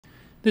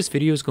This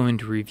video is going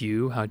to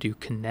review how to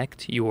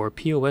connect your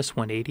POS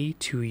 180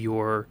 to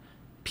your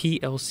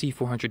PLC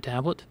 400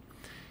 tablet.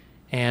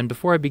 And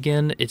before I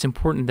begin, it's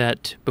important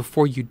that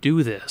before you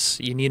do this,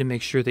 you need to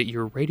make sure that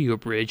your radio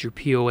bridge, your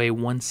POA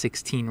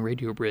 116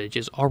 radio bridge,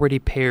 is already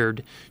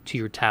paired to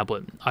your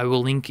tablet. I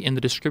will link in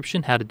the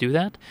description how to do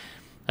that.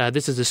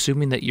 This is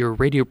assuming that your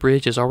radio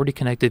bridge is already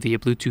connected via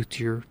Bluetooth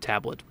to your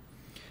tablet.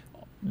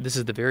 This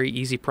is the very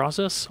easy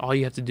process. All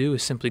you have to do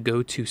is simply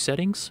go to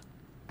Settings,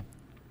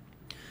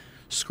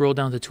 scroll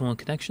down to Tool and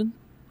Connection,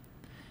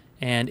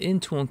 and in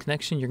Tool and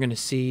Connection you're going to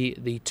see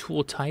the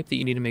tool type that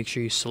you need to make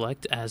sure you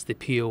select as the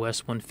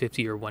POS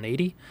 150 or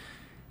 180.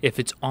 If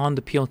it's on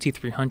the PLT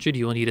 300,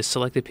 you will need to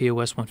select the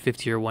POS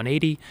 150 or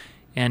 180,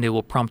 and it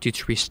will prompt you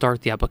to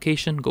restart the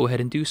application. Go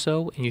ahead and do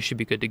so, and you should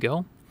be good to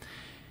go.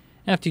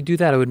 After you do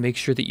that, I would make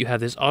sure that you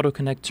have this auto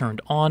connect turned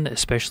on,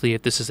 especially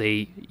if this is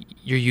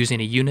you're using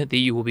a unit that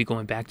you will be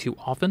going back to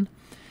often.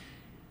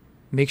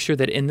 Make sure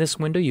that in this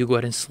window you go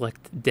ahead and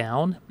select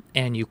down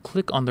and you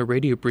click on the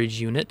radio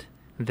bridge unit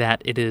that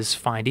it is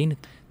finding.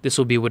 This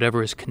will be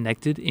whatever is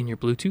connected in your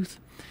Bluetooth.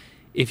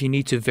 If you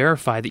need to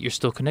verify that you're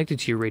still connected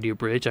to your radio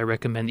bridge, I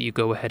recommend that you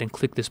go ahead and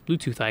click this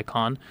Bluetooth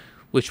icon,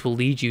 which will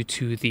lead you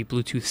to the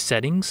Bluetooth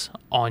settings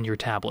on your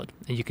tablet.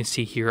 And you can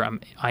see here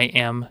I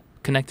am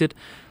connected.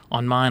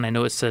 On mine, I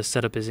know it says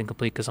setup is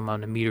incomplete because I'm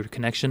on a metered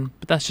connection,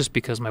 but that's just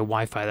because my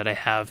Wi-Fi that I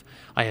have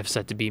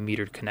set to be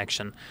metered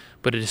connection,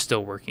 but it is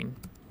still working.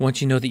 Once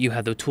you know that you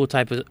have the tool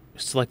type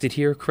selected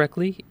here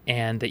correctly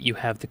and that you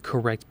have the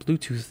correct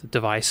Bluetooth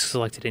device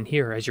selected in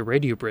here as your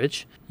radio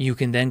bridge, you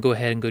can then go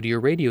ahead and go to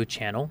your radio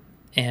channel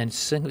and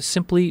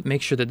simply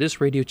make sure that this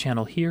radio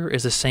channel here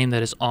is the same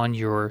that is on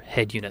your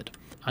head unit.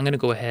 I'm going to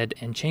go ahead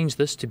and change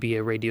this to be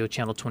a radio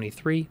channel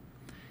 23,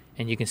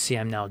 and you can see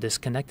I'm now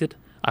disconnected.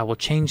 I will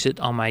change it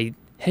on my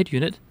head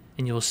unit,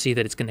 and you will see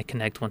that it's going to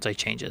connect once I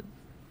change it.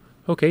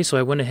 Okay, so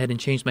I went ahead and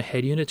changed my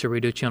head unit to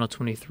radio channel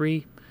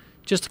 23.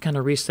 Just to kind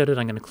of reset it,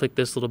 I'm going to click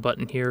this little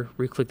button here,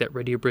 re-click that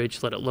radio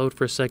bridge, let it load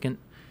for a second,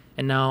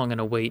 and now I'm going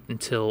to wait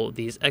until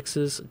these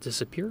X's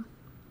disappear.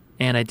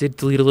 And I did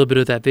delete a little bit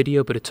of that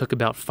video, but it took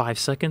about 5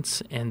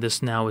 seconds, and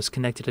this now is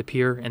connected up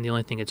here, and the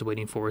only thing it's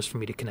waiting for is for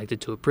me to connect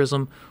it to a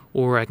prism,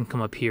 or I can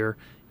come up here,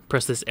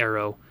 press this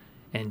arrow,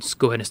 and just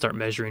go ahead and start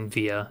measuring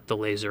via the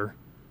laser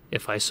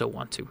if I so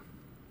want to.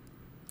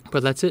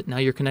 But that's it. Now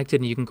you're connected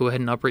and you can go ahead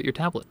and operate your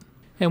tablet.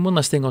 And one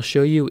last thing I'll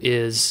show you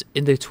is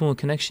in the tool and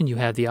connection you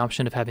have the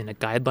option of having a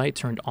guide light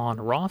turned on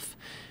or off.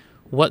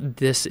 What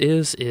this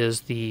is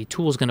the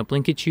tool is going to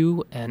blink at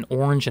you an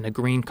orange and a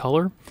green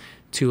color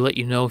to let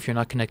you know if you're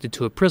not connected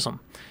to a prism.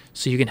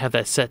 So you can have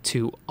that set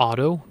to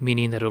auto,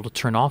 meaning that it'll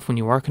turn off when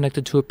you are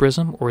connected to a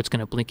prism, or it's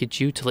going to blink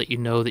at you to let you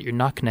know that you're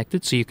not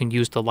connected, so you can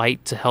use the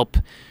light to help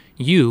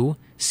you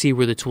see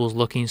where the tool is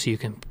looking so you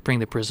can bring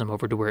the prism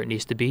over to where it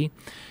needs to be.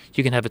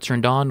 You can have it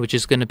turned on, which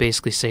is going to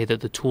basically say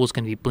that the tool is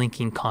going to be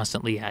blinking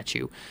constantly at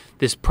you.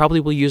 This probably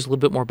will use a little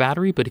bit more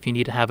battery, but if you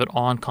need to have it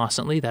on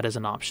constantly, that is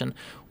an option.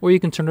 Or you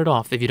can turn it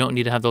off. If you don't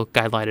need to have the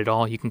guide light at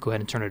all, you can go ahead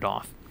and turn it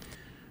off.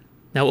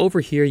 Now over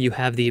here you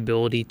have the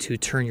ability to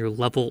turn your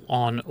level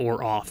on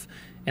or off.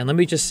 And let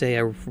me just say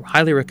I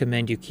highly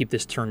recommend you keep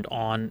this turned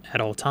on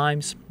at all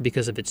times,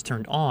 because if it's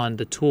turned on,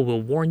 the tool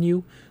will warn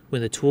you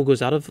when the tool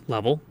goes out of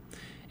level,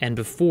 and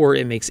before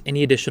it makes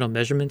any additional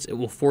measurements, it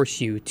will force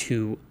you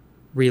to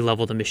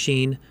re-level the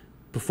machine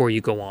before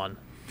you go on.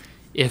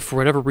 If for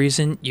whatever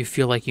reason you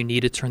feel like you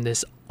need to turn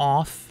this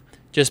off,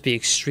 just be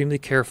extremely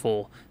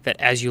careful that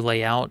as you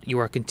lay out, you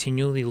are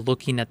continually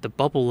looking at the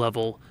bubble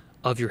level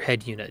of your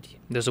head unit.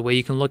 There's a way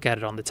you can look at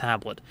it on the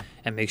tablet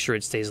and make sure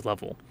it stays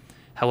level.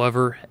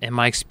 However, in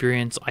my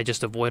experience, I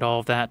just avoid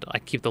all of that. I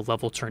keep the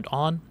level turned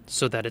on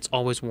so that it's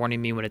always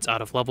warning me when it's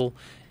out of level,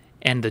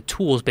 and the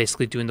tool is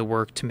basically doing the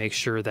work to make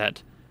sure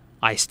that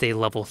I stay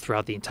level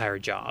throughout the entire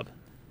job.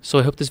 So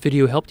I hope this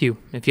video helped you.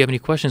 If you have any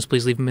questions,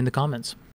 please leave them in the comments.